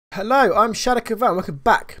Hello, I'm Shadocvao and welcome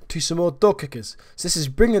back to some more dog kickers. So this is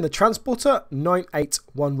bringing the transporter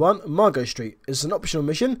 9811 Margo Street. It's an optional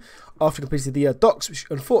mission after completing the docks, which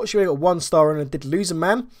unfortunately got 1 star and I did lose a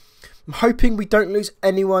man. I'm hoping we don't lose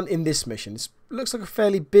anyone in this mission. It looks like a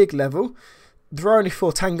fairly big level. There are only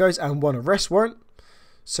 4 tangos and 1 arrest warrant,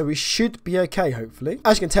 so we should be okay hopefully.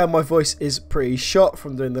 As you can tell, my voice is pretty shot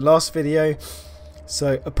from doing the last video,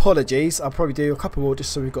 so apologies. I'll probably do a couple more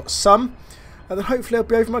just so we've got some. And then hopefully I'll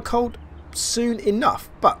be over my cold soon enough.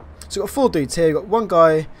 But so we've got 4 dudes here. We've got one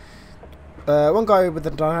guy with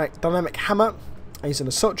a dynamic hammer, and he's an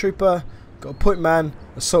assault trooper. Got a point man,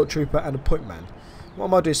 assault trooper, and a point man. What I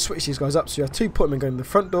might do is switch these guys up. So you have 2 point men going in the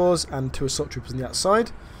front doors and 2 assault troopers on the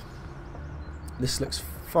outside. This looks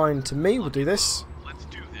fine to me. We'll do this. Let's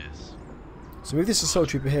do this. So move this assault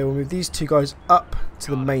trooper here. We'll move these 2 guys up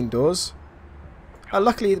to the main doors.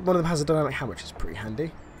 Luckily, one of them has a dynamic hammer, which is pretty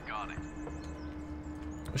handy.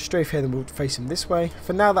 We'll strafe here, then we'll face him this way.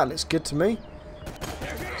 For now, that looks good to me.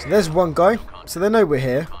 So there's one guy. So they know we're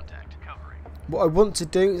here. What I want to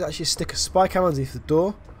do is actually stick a spy cam underneath the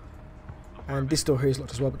door. And this door here is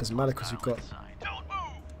locked as well, but it doesn't matter because we've got...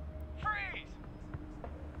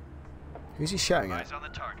 Who's he shouting at?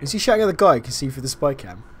 Is he shouting at the guy you can see through the spy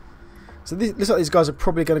cam? So this looks like these guys are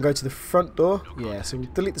probably going to go to the front door. Yeah, so we'll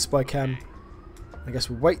delete the spy cam. I guess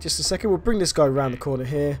we'll wait just a second. We'll bring this guy around the corner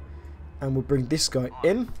here. And we'll bring this guy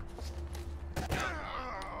in.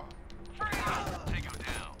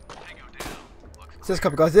 So there's a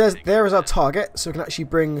couple of guys. There is our target. So we can actually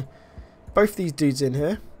bring both these dudes in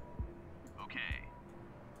here.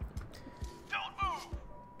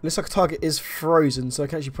 Looks like a target is frozen. So I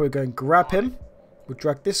can actually probably go and grab him. We'll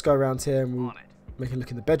drag this guy around here and we'll make a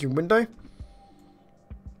look in the bedroom window.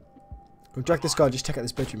 We'll drag this guy and just check out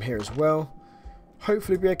this bedroom here as well.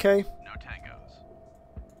 Hopefully be okay.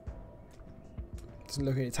 Doesn't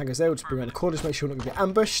look at any tangos there. We'll just bring around the corner, just make sure we're not going to get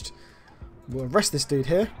ambushed. We'll arrest this dude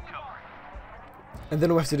here. And then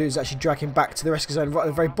all we have to do is actually drag him back to the rescue zone right at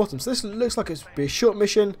the very bottom. So this looks like it's be a short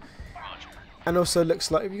mission. And also looks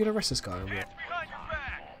like... Are you going to arrest this guy or what?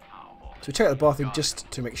 So we'll check out the bathroom just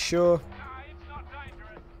to make sure.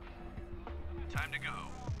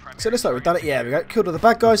 So it looks like we've done it. Yeah, we go. Killed all the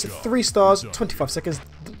bad guys. 3 stars, 25 seconds.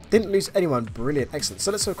 Didn't lose anyone. Brilliant. Excellent.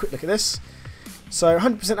 So let's have a quick look at this. So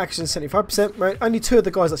 100% action, 75%. Right? Only 2 of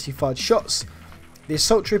the guys actually fired shots. The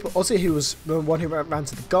assault trooper Ozzy, who was the one who ran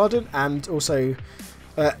to the garden, and also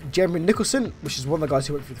Jeremy Nicholson, which is one of the guys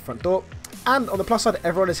who went through the front door. And on the plus side,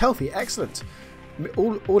 everyone is healthy. Excellent.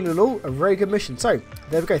 All in all, a very good mission. So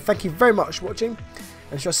there we go. Thank you very much for watching,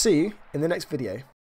 and shall see you in the next video.